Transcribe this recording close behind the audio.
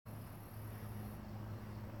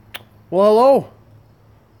Well, hello.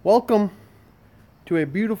 Welcome to a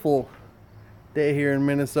beautiful day here in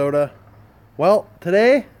Minnesota. Well,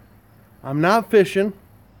 today I'm not fishing,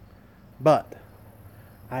 but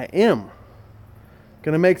I am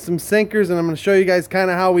gonna make some sinkers, and I'm gonna show you guys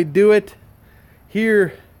kind of how we do it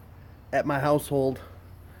here at my household.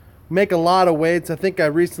 We make a lot of weights. I think I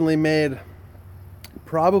recently made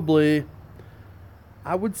probably,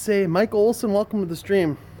 I would say, Michael Olson, welcome to the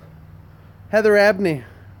stream. Heather Abney,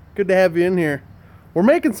 good to have you in here. We're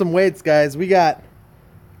making some weights, guys. We got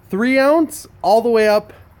 3 ounce all the way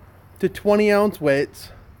up to 20 ounce weights.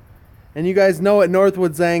 And you guys know at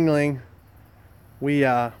Northwoods Angling, we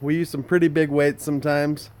use some pretty big weights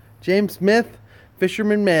sometimes. James Smith,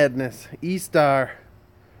 Fisherman Madness, E-Star.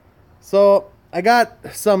 So I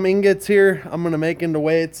got some ingots here I'm gonna make into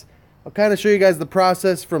weights. I'll kind of show you guys the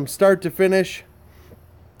process from start to finish,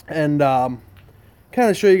 and kind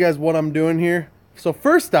of show you guys what I'm doing here. So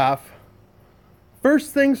first off,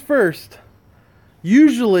 first things first,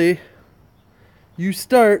 usually you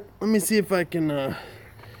start, let me see if I can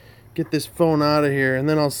get this phone out of here, and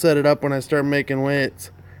then I'll set it up when I start making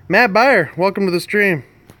weights. Matt Byer, welcome to the stream.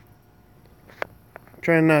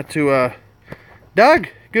 Trying not to, Doug,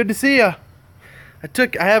 good to see ya. I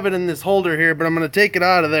have it in this holder here, but I'm gonna take it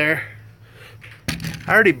out of there.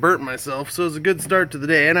 I already burnt myself, so it's a good start to the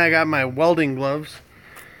day, and I got my welding gloves.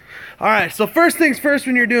 Alright, so first things first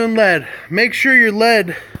when you're doing lead, make sure your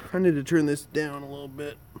lead, I need to turn this down a little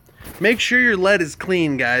bit. Make sure your lead is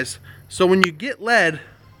clean, guys. So when you get lead,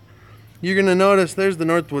 you're gonna notice, there's the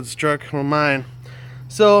Northwoods truck, well mine.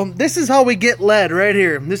 So this is how we get lead right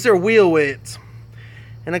here. These are wheel weights.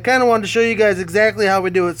 And I kind of wanted to show you guys exactly how we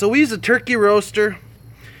do it. So we use a turkey roaster,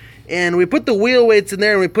 and we put the wheel weights in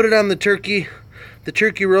there, and we put it on the turkey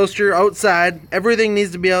roaster outside. Everything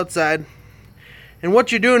needs to be outside. And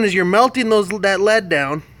what you're doing is you're melting that lead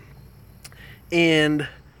down, and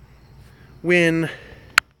when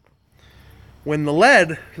the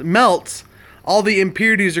lead melts, all the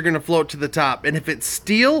impurities are going to float to the top. And if it's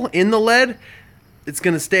steel in the lead, it's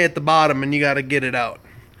going to stay at the bottom, and you got to get it out.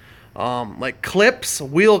 Like clips,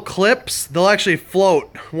 wheel clips, they'll actually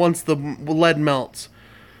float once the lead melts.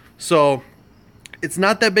 So it's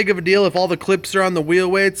not that big of a deal if all the clips are on the wheel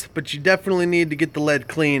weights, but you definitely need to get the lead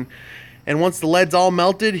clean. And once the lead's all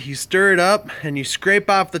melted, you stir it up and you scrape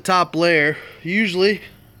off the top layer. Usually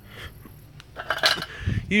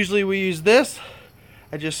we use this.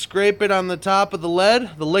 I just scrape it on the top of the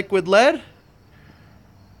lead, the liquid lead,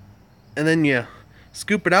 and then you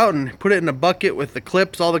scoop it out and put it in a bucket with the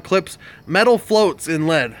clips, all the clips. Metal floats in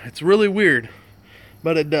lead. It's really weird,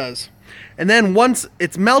 but it does. And then once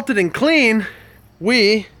it's melted and clean,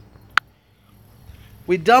 we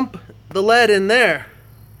dump the lead in there.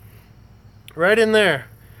 Right in there.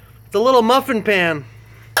 It's a little muffin pan.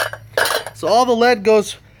 So all the lead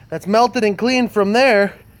that's melted and clean from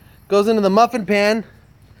there goes into the muffin pan.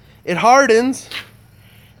 It hardens.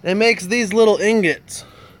 And it makes these little ingots.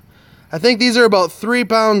 I think these are about 3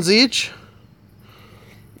 pounds each.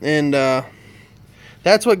 And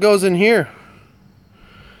that's what goes in here.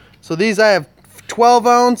 So these, I have 12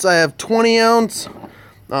 ounce, I have 20 ounce,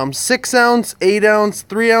 6 ounce, 8 ounce,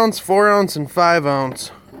 3 ounce, 4 ounce, and 5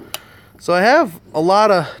 ounce. So I have a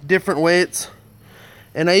lot of different weights,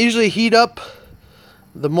 and I usually heat up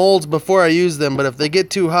the molds before I use them, but if they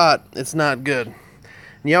get too hot, it's not good. And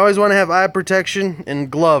you always want to have eye protection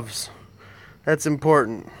and gloves. That's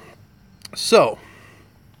important. So,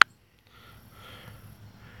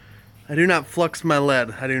 I do not flux my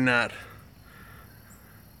lead. I do not.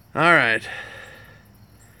 Alright.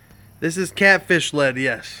 This is catfish lead,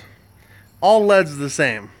 yes. All lead's the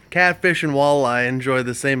same. Catfish and walleye enjoy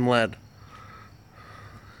the same lead.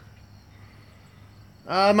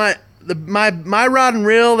 My rod and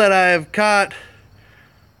reel that I have caught.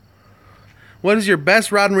 What is your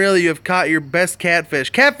best rod and reel that you have caught your best catfish?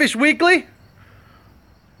 Catfish Weekly?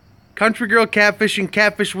 Country Girl Catfishing,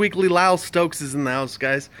 Catfish Weekly. Lyle Stokes is in the house,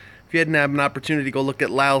 guys. If you hadn't had an opportunity to go look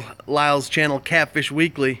at Lyle's channel, Catfish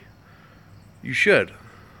Weekly, you should.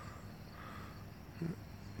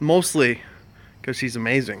 Mostly because he's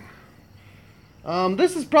amazing.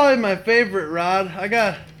 This is probably my favorite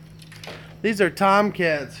rod. These are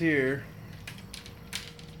Tomcats here.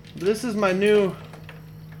 This is my new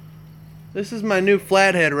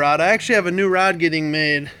flathead rod. I actually have a new rod getting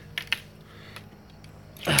made.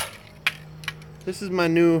 This is my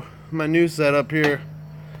new setup here.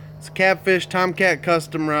 It's a Catfish Tomcat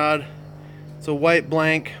custom rod. It's a white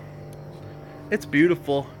blank. It's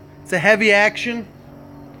beautiful. It's a heavy action.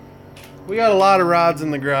 We got a lot of rods in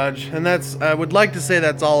the garage, and I would like to say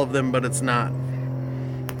that's all of them, but it's not.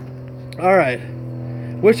 Alright.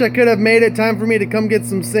 Wish I could have made it. Time for me to come get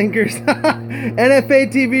some sinkers.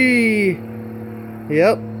 NFA TV.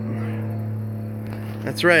 Yep.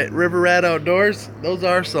 That's right. River Rat Outdoors. Those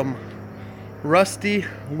are some rusty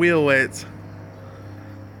wheel weights.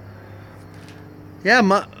 Yeah,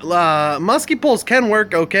 musky poles can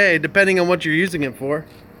work okay depending on what you're using it for.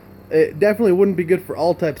 It definitely wouldn't be good for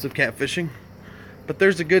all types of catfishing, but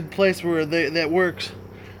there's a good place where that works.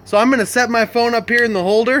 So I'm gonna set my phone up here in the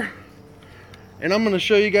holder, and I'm gonna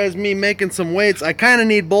show you guys me making some weights. I kind of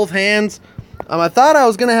need both hands. I thought I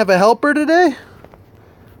was gonna have a helper today.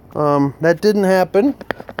 That didn't happen,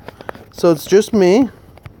 so it's just me.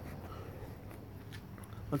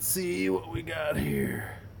 Let's see what we got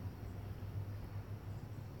here.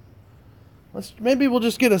 Maybe we'll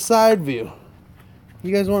just get a side view.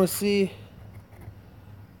 You guys want to see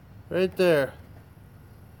right there?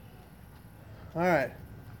 All right.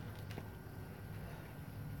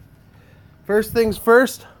 First things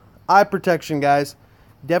first, eye protection, guys.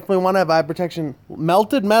 Definitely want to have eye protection.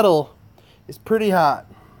 Melted metal is pretty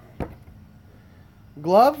hot.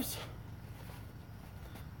 Gloves.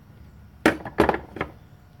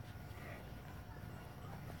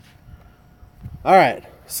 All right.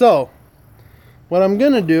 So what I'm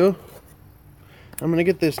gonna do, I'm gonna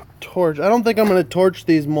get this torch. I don't think I'm gonna torch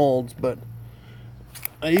these molds, but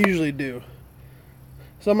I usually do.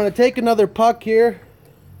 So I'm gonna take another puck here.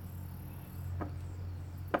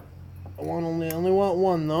 I only want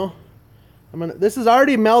one though. This is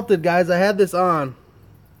already melted, guys. I had this on.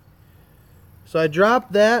 So I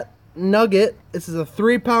dropped that nugget. This is a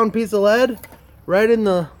 3-pound piece of lead right in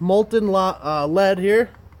the molten lead here.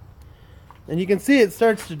 And you can see it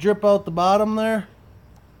starts to drip out the bottom there.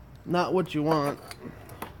 Not what you want.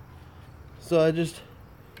 So I just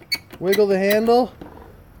wiggle the handle.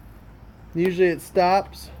 Usually it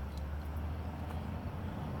stops.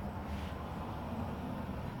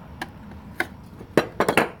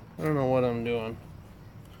 I don't know what I'm doing.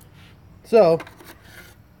 So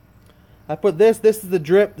I put this is the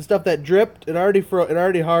drip, the stuff that dripped. It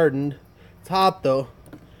already hardened. It's hot though.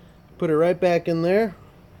 Put it right back in there.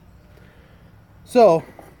 So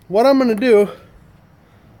what I'm gonna do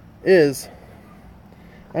is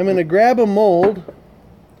I'm gonna grab a mold.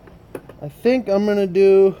 I think I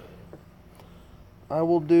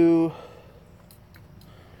will do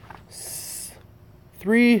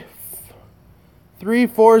 3,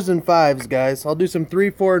 4s, and 5s, guys. I'll do some 3,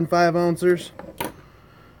 4, and 5 ounces.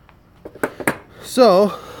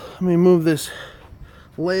 So let me move this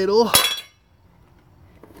ladle.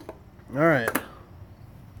 All right.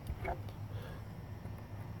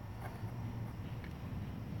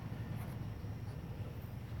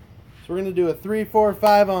 So we're going to do a 3, 4,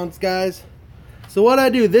 5 ounce, guys. So what I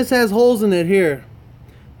do, this has holes in it here.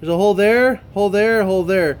 There's a hole there, hole there, hole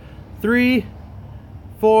there. 3,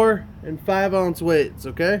 4, and 5 ounce weights,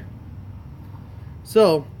 okay?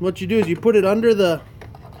 So what you do is you put it under the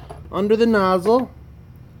nozzle,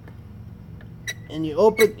 and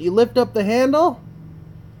you lift up the handle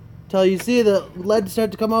till you see the lead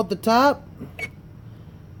start to come out the top.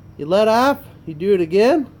 You let off, you do it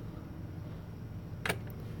again.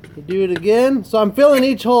 You do it again. So I'm filling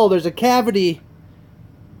each hole. There's a cavity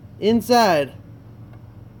inside.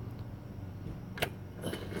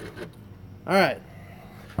 Alright.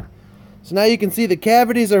 So now you can see the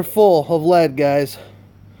cavities are full of lead, guys.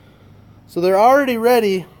 So they're already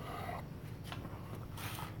ready.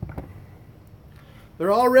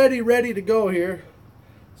 They're already ready to go here.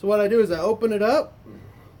 So what I do is I open it up.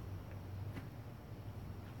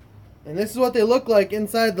 And this is what they look like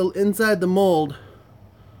inside the mold.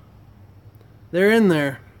 They're in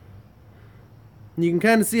there. And you can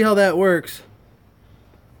kind of see how that works.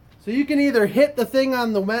 So you can either hit the thing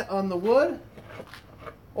on the wood,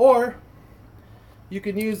 or you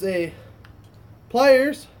can use a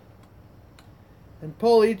pliers and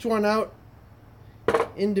pull each one out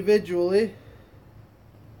individually.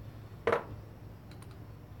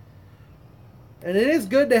 And it is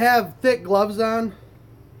good to have thick gloves on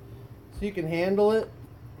so you can handle it.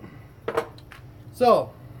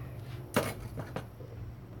 So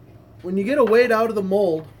when you get a weight out of the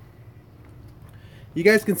mold, you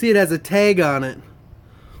guys can see it has a tag on it.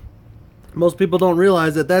 Most people don't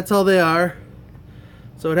realize that that's how they are.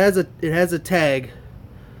 So it has a tag.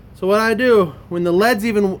 So what I do, when the lead's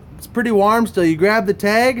it's pretty warm still, you grab the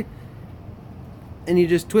tag and you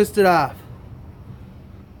just twist it off.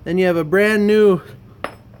 Then you have a brand new,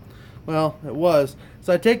 well, it was.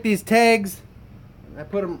 So I take these tags, I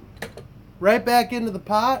put them right back into the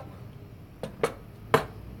pot.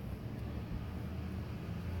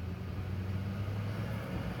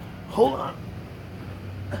 Hold on.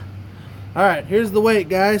 Alright, here's the weight,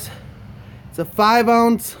 guys. It's a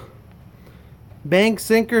 5-ounce bank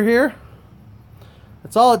sinker here.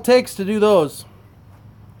 That's all it takes to do those.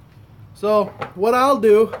 So what I'll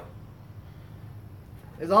do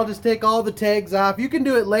is I'll just take all the tags off. You can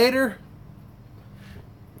do it later,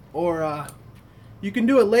 or you can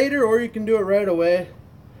do it right away.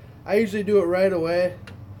 I usually do it right away.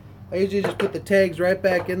 I usually just put the tags right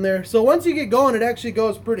back in there. So once you get going, it actually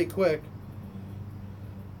goes pretty quick.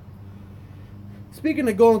 Speaking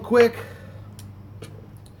of going quick,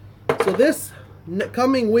 so this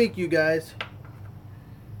coming week, you guys,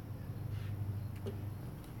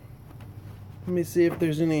 let me see if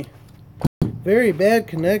there's any very bad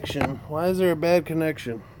connection. Why is there a bad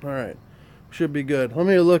connection? Alright, should be good. Let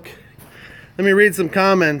me look. Let me read some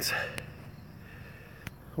comments.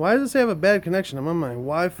 Why does it say I have a bad connection? I'm on my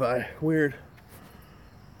Wi-Fi. Weird.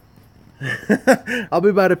 I'll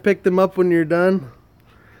be by to pick them up when you're done.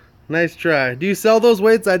 Nice try. Do you sell those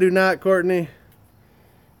weights? I do not, Courtney.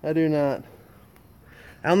 I do not.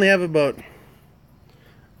 I only have about...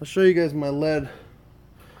 I'll show you guys my lead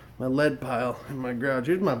pile in my garage.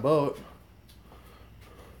 Here's my boat.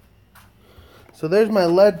 So there's my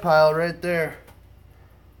lead pile right there.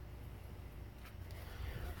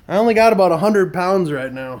 I only got about 100 pounds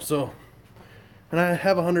right now, so, and I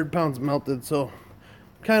have 100 pounds melted, so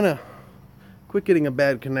kind of quick getting a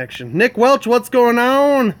bad connection. Nick Welch, what's going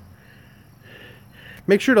on?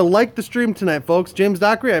 Make sure to like the stream tonight, folks. James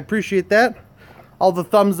Dockery, I appreciate that. All the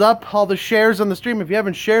thumbs up, all the shares on the stream. If you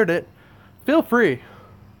haven't shared it, feel free.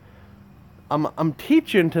 I'm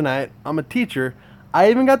teaching tonight. I'm a teacher. I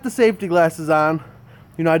even got the safety glasses on.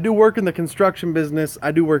 You know, I do work in the construction business.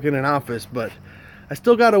 I do work in an office, but I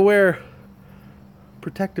still got to wear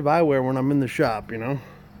protective eyewear when I'm in the shop, you know.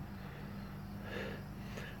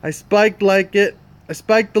 I spiked like it. I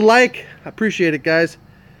spiked the like. I appreciate it, guys.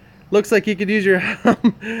 Looks like you could use your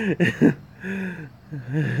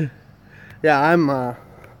yeah,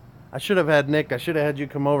 I should have had Nick. I should have had you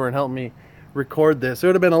come over and help me record this. It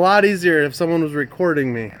would have been a lot easier if someone was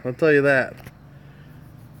recording me. I'll tell you that.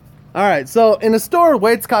 Alright, so in a store,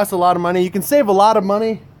 weights cost a lot of money. You can save a lot of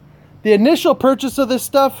money. The initial purchase of this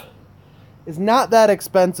stuff is not that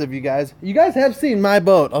expensive, you guys. You guys have seen my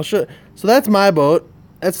boat. I'll show. So that's my boat.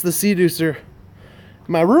 That's the Sea-Deucer.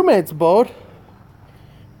 My roommate's boat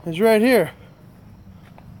is right here.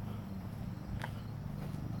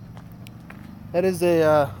 That is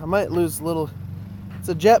a, I might lose a little, it's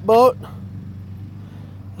a jet boat.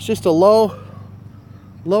 It's just a low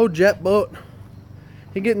jet boat.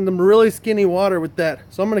 You're getting some really skinny water with that.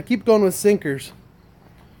 So I'm going to keep going with sinkers.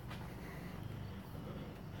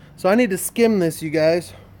 So I need to skim this, you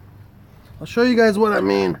guys. I'll show you guys what I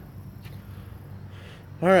mean.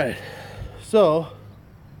 Alright, so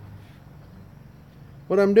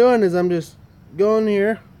what I'm doing is I'm just going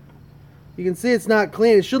here. You can see it's not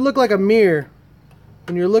clean. It should look like a mirror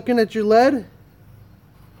when you're looking at your lead.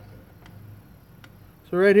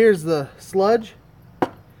 So right here's the sludge.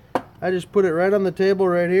 I just put it right on the table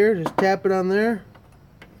right here. Just tap it on there.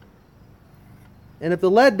 And if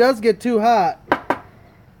the lead does get too hot,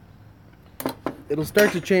 it'll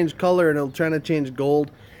start to change color and it'll try to change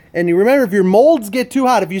gold. And you remember, if your molds get too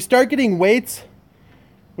hot, if you start getting weights,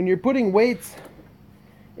 when you're putting weights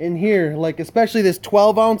in here, like especially this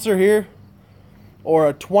 12-ouncer here, or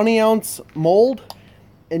a 20-ounce mold,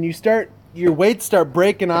 and you start, your weights start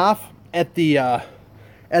breaking off at the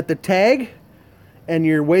tag, and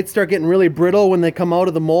your weights start getting really brittle when they come out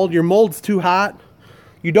of the mold. Your mold's too hot.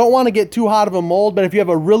 You don't want to get too hot of a mold, but if you have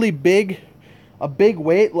a really big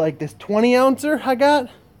weight like this 20-ouncer I got,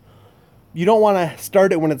 you don't want to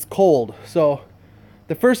start it when it's cold. So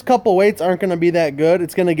the first couple weights aren't going to be that good.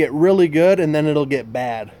 It's going to get really good, and then it'll get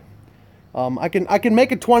bad. I can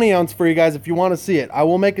make a 20-ounce for you guys if you want to see it. I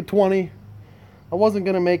will make a 20. I wasn't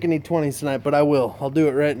going to make any 20s tonight, but I will. I'll do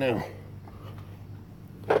it right now.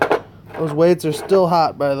 Those weights are still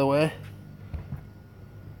hot, by the way.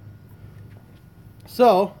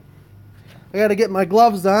 So, I got to get my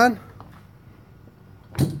gloves on.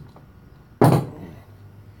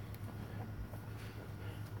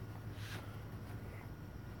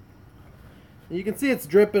 You can see it's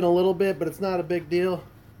dripping a little bit, but it's not a big deal.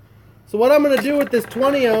 So what I'm going to do with this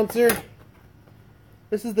 20-ouncer,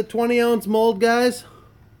 this is the 20-ounce mold, guys.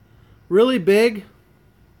 Really big.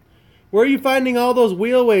 Where are you finding all those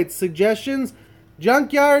wheel weights? Suggestions?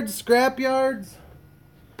 Junkyards, scrap yards.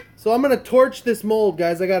 So I'm going to torch this mold,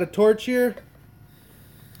 guys. I got a torch here.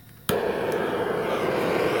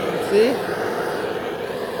 See?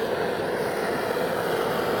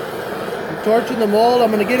 I'm torching the mold.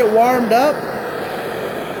 I'm going to get it warmed up.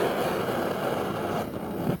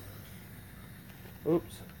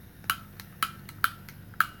 Oops.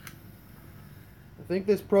 I think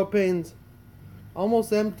this propane's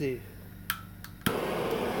almost empty.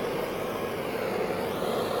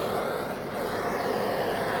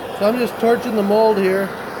 So I'm just torching the mold here.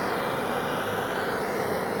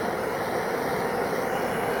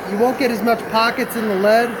 You won't get as much pockets in the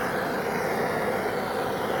lead.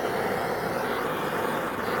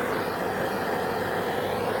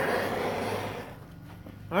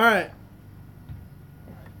 Alright.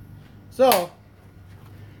 So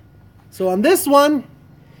on this one,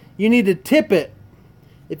 you need to tip it.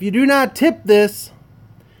 If you do not tip this,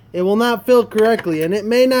 it will not fill correctly, and it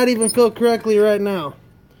may not even fill correctly right now.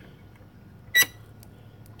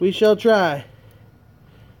 We shall try.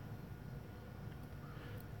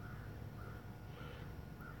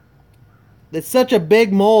 It's such a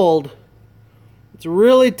big mold. It's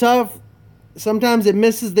really tough. Sometimes it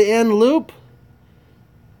misses the end loop.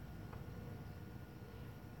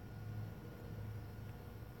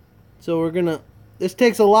 So we're gonna, this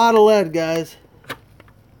takes a lot of lead, guys.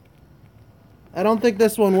 I don't think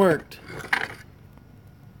this one worked,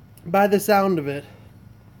 by the sound of it.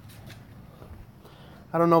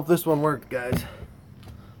 I don't know if this one worked, guys.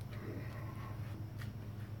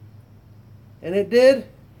 And it did.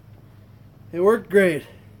 It worked great.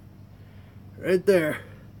 Right there.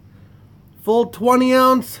 Full 20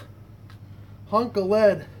 ounce hunk of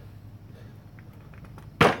lead.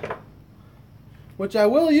 Which I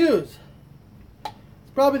will use.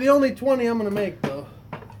 It's probably the only 20 I'm gonna make though.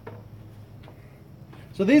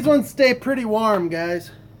 So these ones stay pretty warm,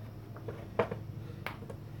 guys.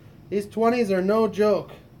 These 20s are no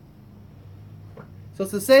joke. So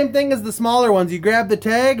it's the same thing as the smaller ones. You grab the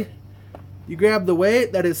tag, you grab the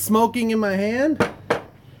weight that is smoking in my hand,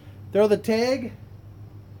 throw the tag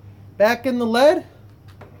back in the lead.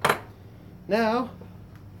 Now,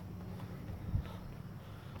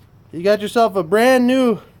 you got yourself a brand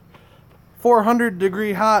new 400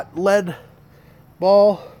 degree hot lead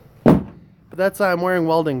ball. But that's why I'm wearing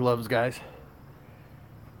welding gloves, guys.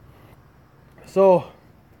 So,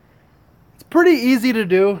 it's pretty easy to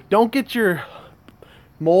do. Don't get your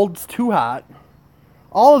molds too hot.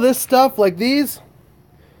 All of this stuff, like these,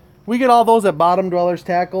 we get all those at Bottom Dwellers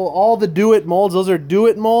Tackle. All the do-it molds, those are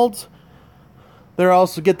do-it molds. They're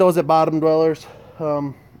also, get those at Bottom Dwellers.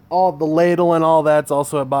 All the ladle and all that's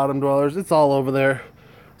also at Bottom Dwellers. It's all over there.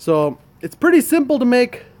 So it's pretty simple to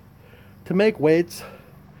make weights.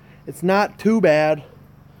 It's not too bad.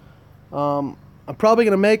 I'm probably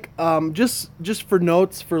gonna make just for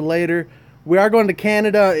notes for later. We are going to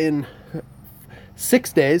Canada in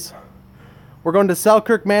 6 days. We're going to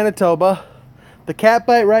Selkirk, Manitoba. The cat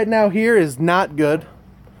bite right now here is not good.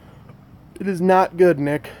 It is not good,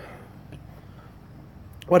 Nick.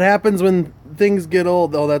 What happens when things get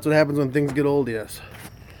old? Oh, that's what happens when things get old, yes.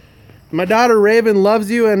 My daughter Raven loves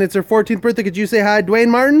you, and it's her 14th birthday. Could you say hi, Dwayne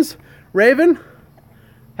Martins? Raven,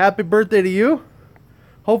 happy birthday to you.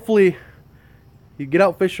 Hopefully you get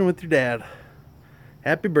out fishing with your dad.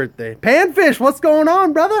 Happy birthday. Panfish, what's going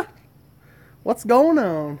on, brother? What's going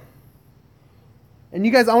on? And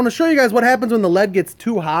you guys, I want to show you guys what happens when the lead gets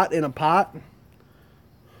too hot in a pot.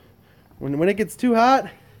 When it gets too hot,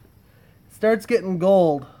 it starts getting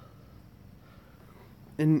gold.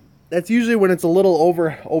 And that's usually when it's a little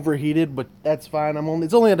overheated, but that's fine.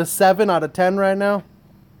 It's only at a 7 out of 10 right now.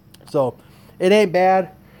 So it ain't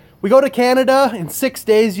bad. We go to Canada in 6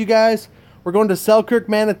 days, you guys. We're going to Selkirk,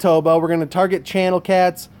 Manitoba. We're going to target channel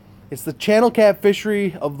cats. It's the channel cat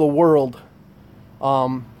fishery of the world.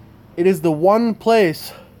 It is the one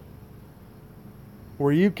place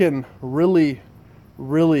where you can really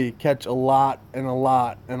catch a lot and a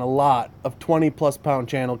lot and a lot of 20+ pound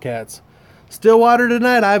channel cats. Stillwater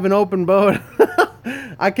tonight, I have an open boat.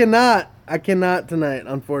 I cannot tonight,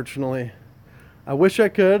 unfortunately. I wish I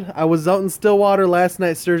could. I was out in Stillwater last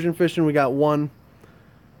night sturgeon fishing. We got one.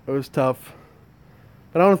 It was tough.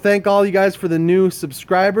 But I want to thank all you guys for the new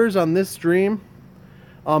subscribers on this stream.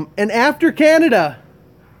 And after Canada,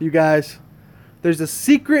 you guys, there's a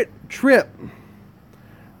secret trip.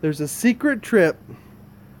 There's a secret trip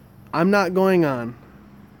I'm not going on,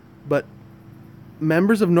 but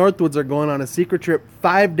members of Northwoods are going on a secret trip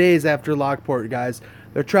 5 days after Lockport, guys.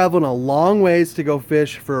 They're traveling a long ways to go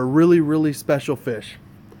fish for a really special fish.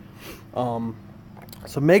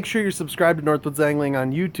 So make sure you're subscribed to Northwoods Angling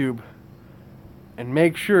on YouTube, and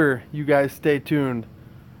make sure you guys stay tuned.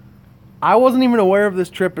 I wasn't even aware of this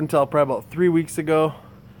trip until probably about 3 weeks ago.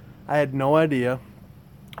 I had no idea.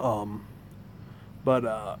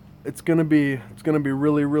 But it's gonna be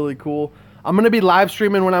really cool. I'm gonna be live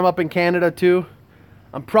streaming when I'm up in Canada too.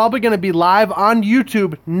 I'm probably going to be live on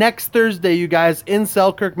YouTube next Thursday, you guys, in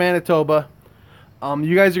Selkirk, Manitoba.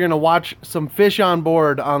 You guys are going to watch some fish on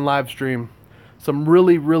board on live stream. Some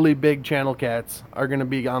really, really big channel cats are going to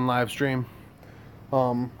be on live stream.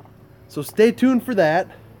 So stay tuned for that.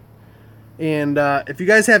 And if you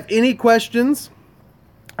guys have any questions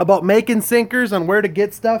about making sinkers, on where to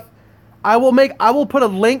get stuff, I will put a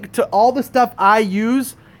link to all the stuff I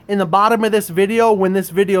use in the bottom of this video. When this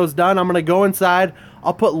video is done, I'm going to go inside.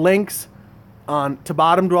 I'll put links to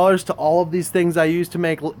bottom dwellers to all of these things I use to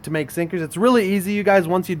make sinkers. It's really easy, you guys,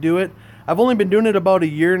 once you do it. I've only been doing it about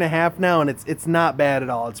 1.5 years now, and it's not bad at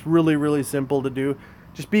all. It's really, really simple to do.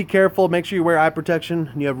 Just be careful. Make sure you wear eye protection,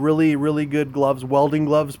 and you have really, really good gloves, welding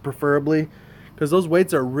gloves preferably, because those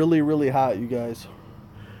weights are really, really hot, you guys.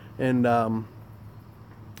 And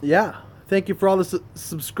yeah, thank you for all the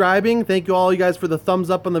subscribing. Thank you all, you guys, for the thumbs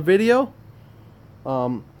up on the video.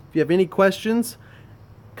 If you have any questions,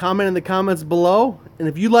 comment in the comments below. And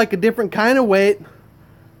if you like a different kind of weight,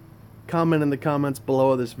 comment in the comments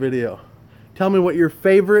below this video. Tell me what your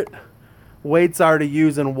favorite weights are to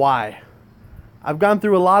use and why. I've gone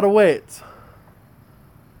through a lot of weights.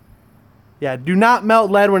 Yeah, do not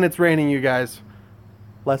melt lead when it's raining, you guys.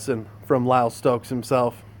 Lesson from Lyle Stokes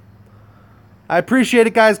himself. I appreciate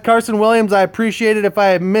it, guys. Carson Williams, I appreciate it. If I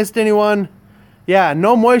have missed anyone, yeah,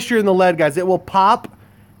 no moisture in the lead, guys. It will pop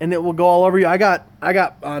and it will go all over you. I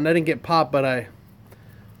didn't get popped, but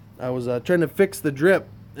I was trying to fix the drip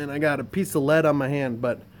and I got a piece of lead on my hand.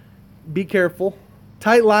 But be careful.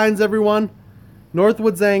 Tight lines, everyone.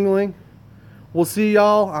 Northwoods Angling. We'll see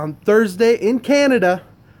y'all on Thursday in Canada.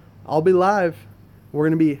 I'll be live. We're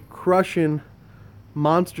going to be crushing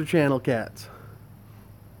monster channel cats.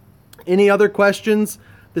 Any other questions?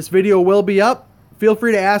 This video will be up. Feel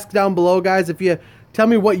free to ask down below, guys. If you tell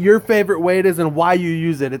me what your favorite weight is and why you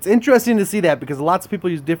use it. It's interesting to see that because lots of people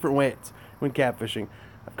use different weights when catfishing.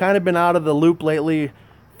 I've kind of been out of the loop lately,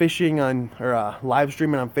 fishing on or live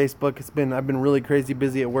streaming on Facebook. I've been really crazy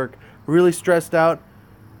busy at work, really stressed out.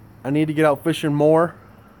 I need to get out fishing more.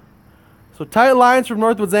 So tight lines from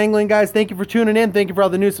Northwoods Angling, guys. Thank you for tuning in. Thank you for all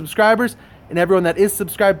the new subscribers. And everyone that is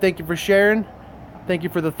subscribed, thank you for sharing. Thank you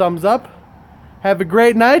for the thumbs up. Have a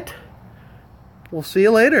great night. We'll see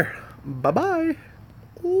you later. Bye-bye.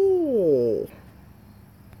 Oh.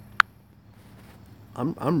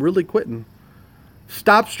 I'm really quitting.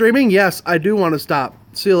 Stop streaming? Yes, I do want to stop.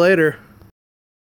 See you later.